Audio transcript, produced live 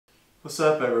What's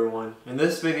up everyone? In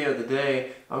this video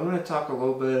today, I'm going to talk a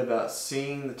little bit about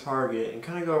seeing the target and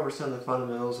kind of go over some of the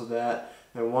fundamentals of that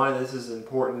and why this is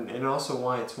important and also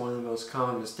why it's one of the most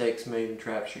common mistakes made in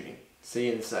trap shooting. See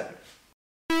you in a second.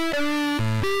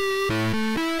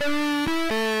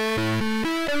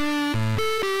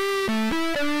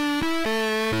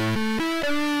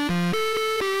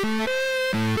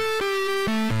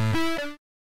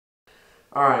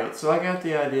 Alright, so I got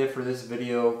the idea for this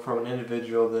video from an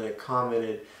individual that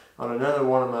commented on another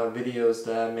one of my videos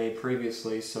that I made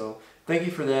previously, so thank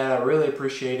you for that. I really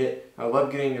appreciate it. I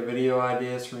love getting the video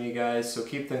ideas from you guys, so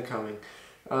keep them coming.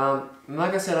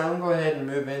 Like I said, I'm going to go ahead and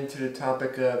move into the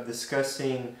topic of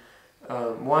discussing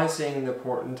why seeing the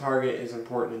target is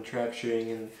important in trap shooting,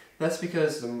 and that's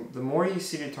because the more you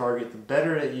see the target, the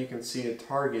better that you can see the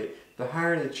target, the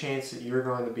higher the chance that you're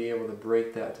going to be able to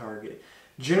break that target.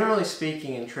 Generally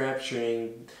speaking, in trap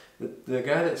shooting, the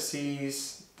guy that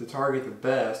sees the target the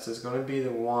best is going to be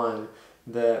the one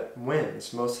that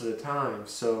wins most of the time.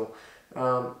 So,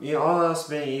 you know, all else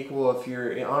being equal, if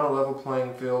you're on a level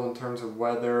playing field in terms of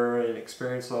weather and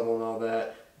experience level and all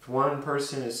that, if one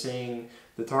person is seeing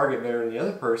the target better than the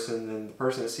other person, then the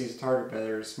person that sees the target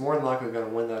better is more than likely going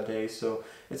to win that day. So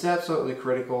it's absolutely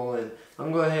critical, and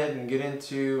I'm going to go ahead and get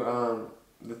into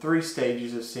the 3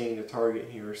 stages of seeing the target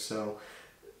here. So,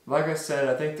 like I said,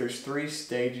 I think there's 3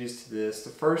 stages to this.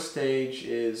 The first stage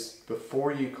is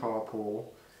before you call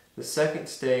pull. The second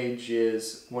stage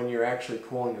is when you're actually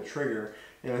pulling the trigger.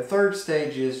 And the third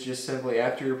stage is just simply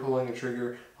after you're pulling the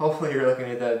trigger. Hopefully you're looking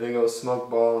at that big old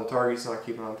smoke ball and the target's not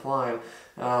keeping on flying.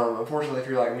 Unfortunately, if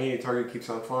you're like me, the target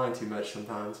keeps on flying too much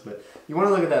sometimes. But you want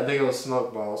to look at that big old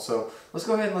smoke ball. So let's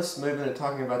go ahead and let's move into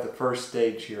talking about the first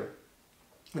stage here.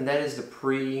 And that is the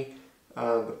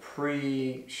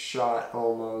pre-shot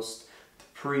almost, the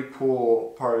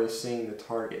pre-pull part of seeing the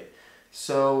target.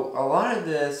 So a lot of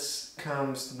this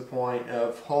comes to the point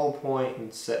of hold point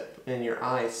and your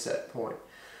eye set point.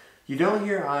 You don't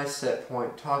hear eye set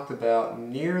point talked about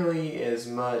nearly as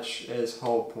much as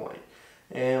hold point.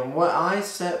 And what eye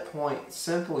set point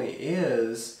simply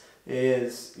is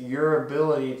your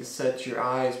ability to set your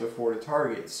eyes before the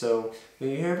target. So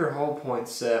you have your hold point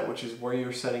set, which is where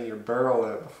you're setting your barrel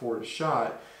at before the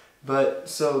shot. But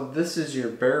so this is your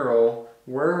barrel.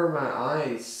 Where are my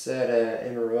eyes set at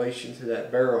in relation to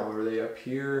that barrel? Are they up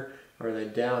here? Are they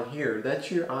down here? That's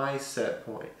your eye set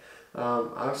point.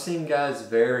 I've seen guys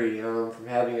vary from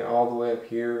having it all the way up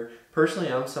here.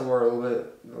 Personally, I'm somewhere a little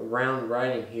bit around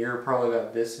right in here, probably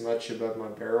about this much above my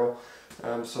barrel.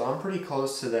 So I'm pretty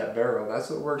close to that barrel. That's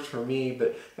what works for me,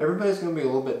 but everybody's going to be a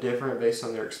little bit different based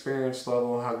on their experience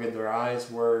level, how good their eyes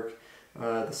work,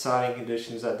 the sighting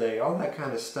conditions that day, all that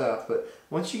kind of stuff. But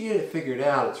once you get it figured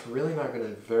out, it's really not going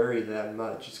to vary that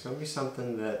much. It's going to be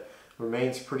something that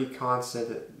remains pretty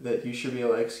constant that you should be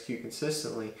able to execute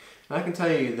consistently. And I can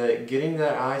tell you that getting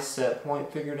that eye set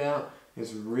point figured out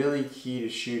is really key to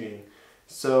shooting.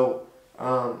 So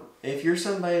if you're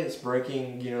somebody that's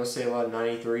breaking, you know, say a lot of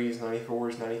 93s,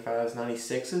 94s, 95s,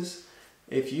 96s,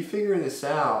 if you figure this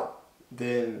out,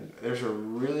 then there's a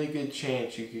really good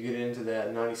chance you could get into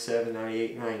that 97,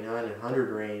 98, 99, and 100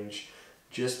 range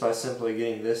just by simply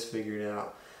getting this figured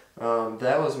out.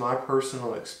 That was my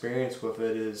personal experience with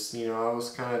it. Is, you know, I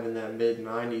was kind of in that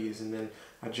mid-90s, and then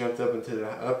I jumped up into the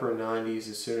upper 90s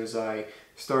as soon as I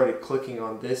started clicking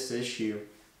on this issue.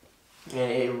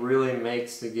 And it really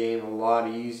makes the game a lot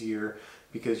easier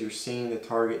because you're seeing the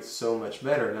target so much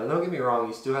better. Now, don't get me wrong,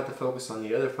 you still have to focus on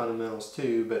the other fundamentals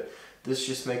too, but this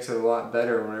just makes it a lot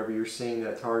better whenever you're seeing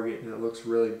that target and it looks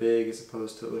really big as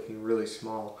opposed to it looking really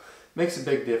small. Makes a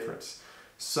big difference.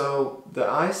 So the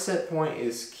eye set point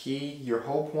is key. Your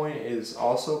hold point is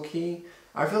also key.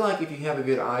 I feel like if you have a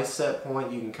good eye set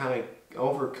point, you can kind of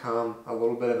overcome a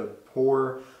little bit of a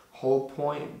poor hold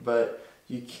point, but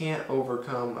you can't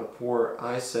overcome a poor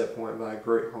eye set point by a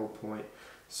great hold point.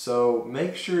 So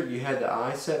make sure you had the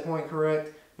eye set point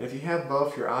correct, and if you have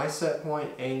both your eye set point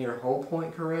and your hold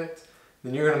point correct,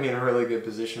 then you're going to be in a really good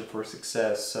position for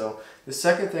success. So the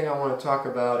second thing I want to talk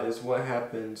about is what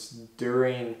happens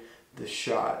during the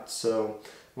shot. So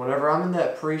whenever I'm in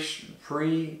that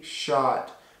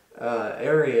pre-shot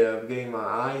area of getting my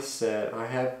eyes set, I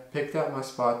have picked out my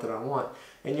spot that I want.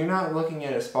 And you're not looking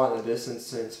at a spot in the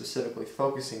distance and specifically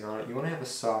focusing on it. You want to have a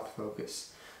soft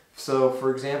focus. So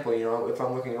for example, you know, if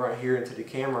I'm looking right here into the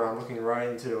camera, I'm looking right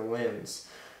into the lens.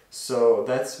 So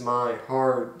that's my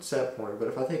hard set point. But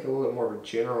if I take a little bit more of a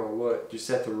general look, just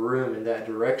at the room in that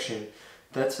direction,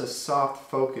 that's a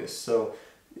soft focus. So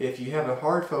if you have a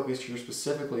hard focus, you're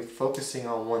specifically focusing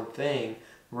on one thing,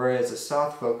 whereas a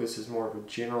soft focus is more of a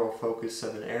general focus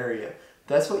of an area.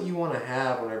 That's what you want to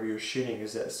have whenever you're shooting,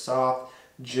 is that soft,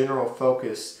 general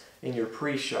focus in your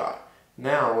pre-shot.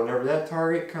 Now, whenever that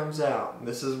target comes out,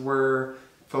 this is where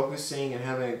focusing and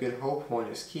having a good hold point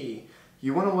is key.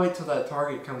 You want to wait till that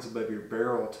target comes above your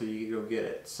barrel till you can go get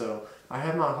it. So I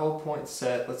have my hold point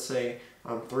set, let's say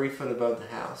I'm 3 foot above the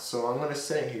house. So I'm going to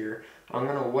sit here, I'm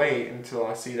going to wait until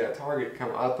I see that target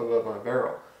come up above my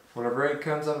barrel. Whenever it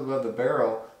comes up above the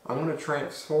barrel, I'm going to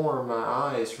transform my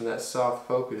eyes from that soft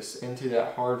focus into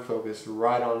that hard focus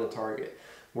right on the target,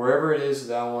 wherever it is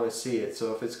that I want to see it.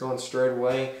 So if it's going straight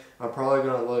away, I'm probably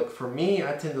going to look, for me,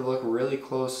 I tend to look really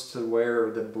close to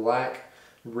where the black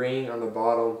ring on the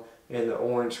bottom and the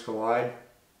orange collide.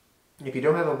 If you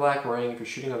don't have a black ring, if you're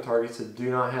shooting on targets that do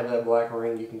not have that black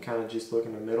ring, you can kind of just look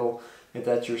in the middle if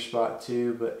that's your spot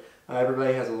too. But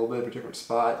everybody has a little bit of a different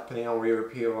spot depending on where your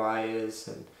POI is,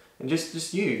 and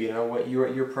just you know, what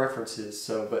your preference is.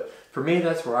 So, but for me,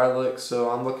 that's where I look. So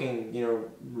I'm looking, you know,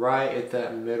 right at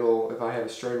that middle. If I have a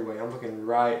straightaway, I'm looking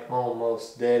right,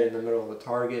 almost dead in the middle of the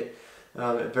target.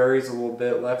 It varies a little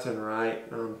bit left and right,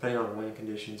 depending on wind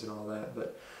conditions and all that.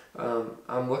 But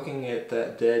I'm looking at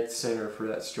that dead center for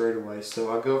that straightaway.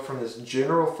 So I go from this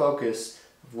general focus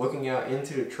of looking out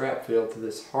into the trap field to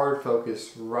this hard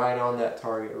focus right on that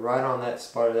target, right on that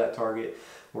spot of that target,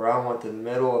 where I want the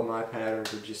middle of my pattern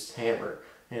to just hammer.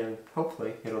 And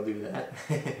hopefully it'll do that.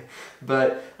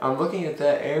 But I'm looking at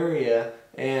that area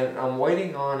and I'm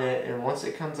waiting on it, and once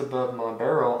it comes above my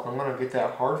barrel, I'm going to get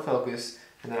that hard focus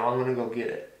and then I'm going to go get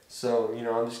it. So, you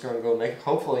know, I'm just going to go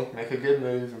hopefully make a good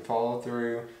move and follow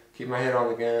through, keep my head on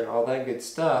the gun, all that good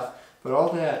stuff. But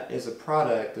all that is a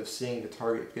product of seeing the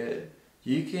target good.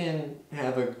 You can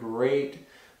have a great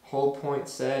hold point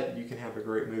set, you can have a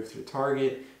great move to the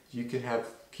target, you can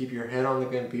keep your head on the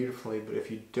gun beautifully, but if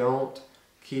you don't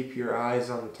keep your eyes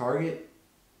on the target,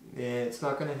 it's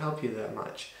not going to help you that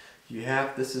much.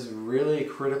 This is really a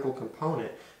critical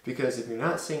component, because if you're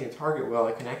not seeing the target well,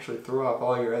 it can actually throw off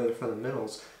all your other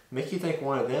fundamentals, make you think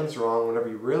one of them's wrong, whenever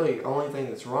you really, only thing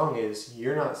that's wrong is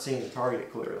you're not seeing the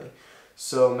target clearly.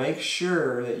 So make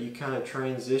sure that you kind of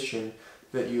transition,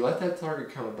 that you let that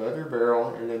target come above your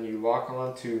barrel, and then you lock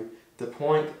on to the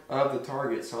point of the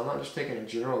target. So I'm not just taking a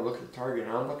general look at the target,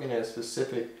 I'm looking at a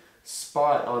specific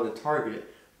spot on the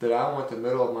target that I want the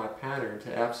middle of my pattern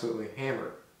to absolutely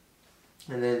hammer.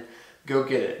 And then go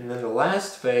get it. And then the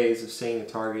last phase of seeing the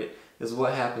target is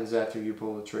what happens after you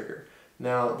pull the trigger.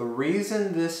 Now, the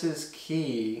reason this is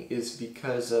key is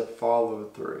because of follow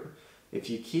through. If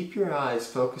you keep your eyes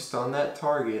focused on that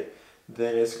target,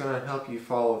 then it's going to help you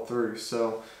follow through.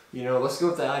 So, you know, let's go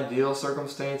with the ideal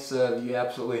circumstance of you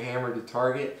absolutely hammered the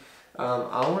target.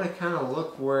 I want to kind of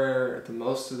look where the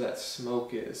most of that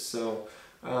smoke is. So,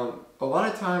 a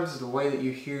lot of times the way that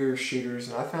you hear shooters,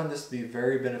 and I found this to be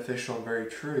very beneficial and very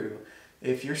true,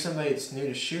 if you're somebody that's new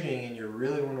to shooting and you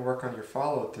really want to work on your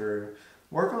follow through,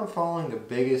 work on following the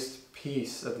biggest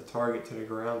piece of the target to the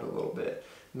ground a little bit.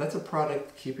 And that's a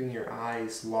product of keeping your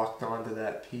eyes locked onto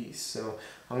that piece. So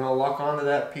I'm going to lock onto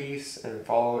that piece and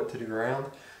follow it to the ground.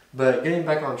 But getting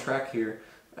back on track here,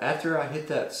 after I hit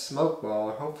that smoke ball,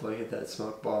 or hopefully hit that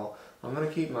smoke ball, I'm going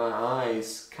to keep my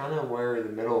eyes kind of where the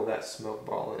middle of that smoke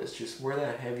ball is, just where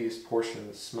that heaviest portion of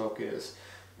the smoke is,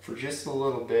 for just a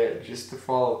little bit, just to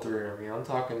follow through. I mean, I'm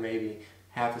talking maybe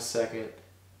half a second,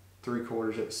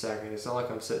 3/4 of a second. It's not like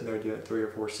I'm sitting there doing 3 or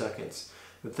 4 seconds.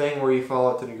 The thing where you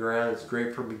follow it to the ground is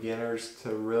great for beginners to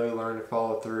really learn to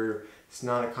follow through. It's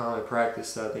not a common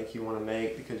practice that I think you want to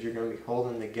make, because you're going to be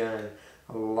holding the gun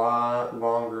a lot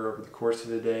longer over the course of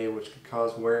the day, which could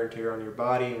cause wear and tear on your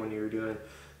body when you're doing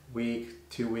week,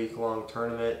 2-week long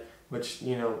tournament, which,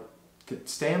 you know, the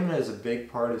stamina is a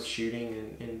big part of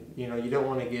shooting, and you know, you don't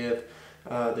want to give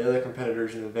the other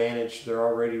competitors an advantage. They're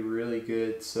already really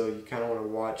good, so you kind of want to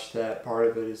watch that part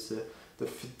of it, is the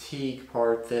fatigue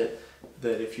part that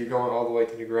if you're going all the way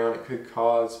to the ground it could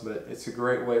cause. But it's a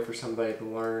great way for somebody to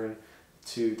learn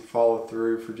to follow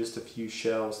through for just a few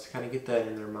shells, to kind of get that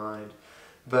in their mind.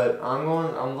 But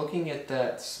I'm looking at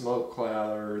that smoke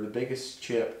cloud, or the biggest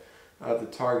chip of the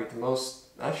target,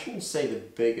 I shouldn't say the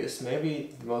biggest,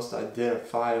 maybe the most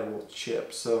identifiable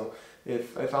chip. So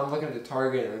if I'm looking at the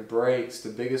target and it breaks, the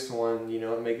biggest one, you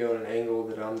know, it may go at an angle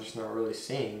that I'm just not really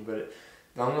seeing, but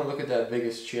I'm going to look at that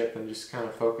biggest chip and just kind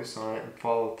of focus on it and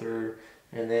follow through,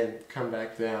 and then come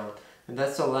back down. And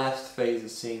that's the last phase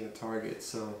of seeing the target.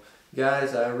 So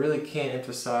guys, I really can't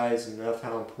emphasize enough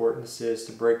how important this is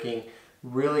to breaking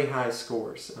really high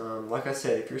scores. Like I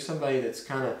said, if you're somebody that's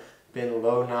kind of been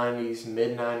low 90s,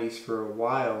 mid 90s for a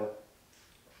while,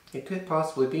 it could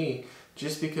possibly be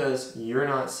just because you're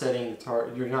not setting the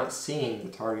target, you're not seeing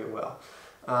the target well.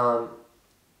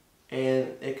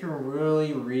 and it can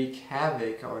really wreak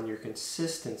havoc on your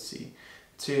consistency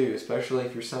too, especially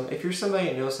if you're somebody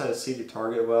that knows how to see the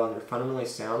target well and you're fundamentally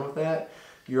sound with that.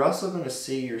 You're also going to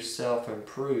see yourself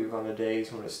improve on the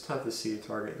days when it's tough to see the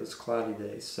target, those cloudy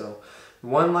days. So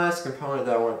one last component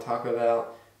that I want to talk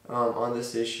about on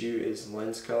this issue is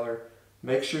lens color.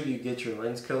 Make sure you get your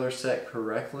lens color set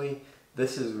correctly.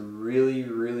 This is really,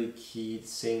 really key to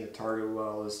seeing the target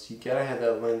well. Is you gotta have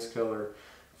that lens color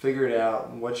figured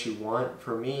out what you want.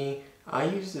 For me, I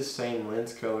use the same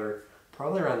lens color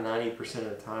probably around 90% of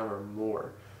the time or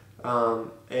more.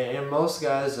 And most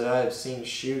guys that I've seen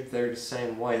shoot, they're the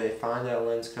same way. They find that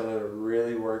lens color that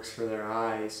really works for their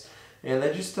eyes, and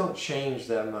they just don't change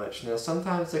that much. Now,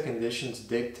 sometimes the conditions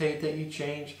dictate that you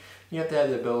change. You have to have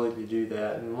the ability to do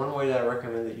that, and one way that I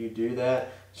recommend that you do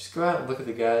that, just go out and look at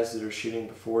the guys that are shooting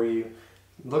before you.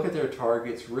 Look at their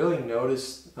targets. Really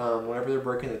notice whenever they're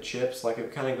breaking the chips, like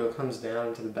it kind of comes down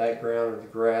into the background of the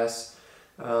grass.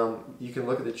 You can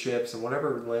look at the chips, and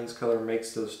whatever lens color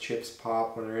makes those chips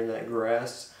pop when they're in that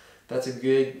grass, that's a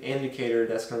good indicator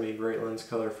that's going to be a great lens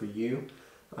color for you.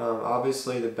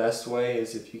 Obviously, the best way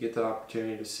is if you get the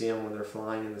opportunity to see them when they're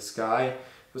flying in the sky,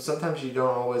 but sometimes you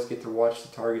don't always get to watch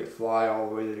the target fly all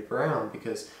the way to the ground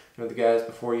because the guys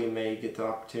before you may get the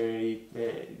opportunity,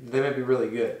 they may be really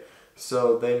good.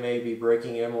 So they may be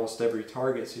breaking almost every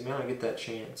target, so you may not get that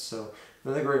chance. So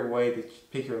another great way to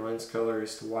pick your lens color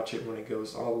is to watch it when it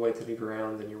goes all the way to the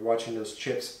ground and you're watching those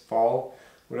chips fall.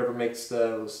 Whatever makes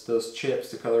those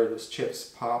chips, the color of those chips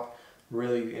pop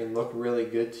really and look really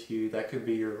good to you, that could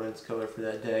be your lens color for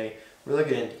that day. Really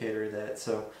good indicator of that.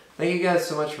 So thank you guys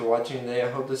so much for watching today.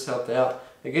 I hope this helped out.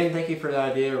 Again, thank you for the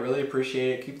idea. I really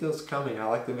appreciate it. Keep those coming. I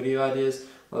like the video ideas.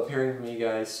 Love hearing from you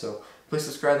guys. So please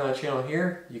subscribe to my channel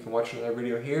here. You can watch another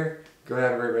video here. Go and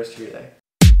have a great rest of your day.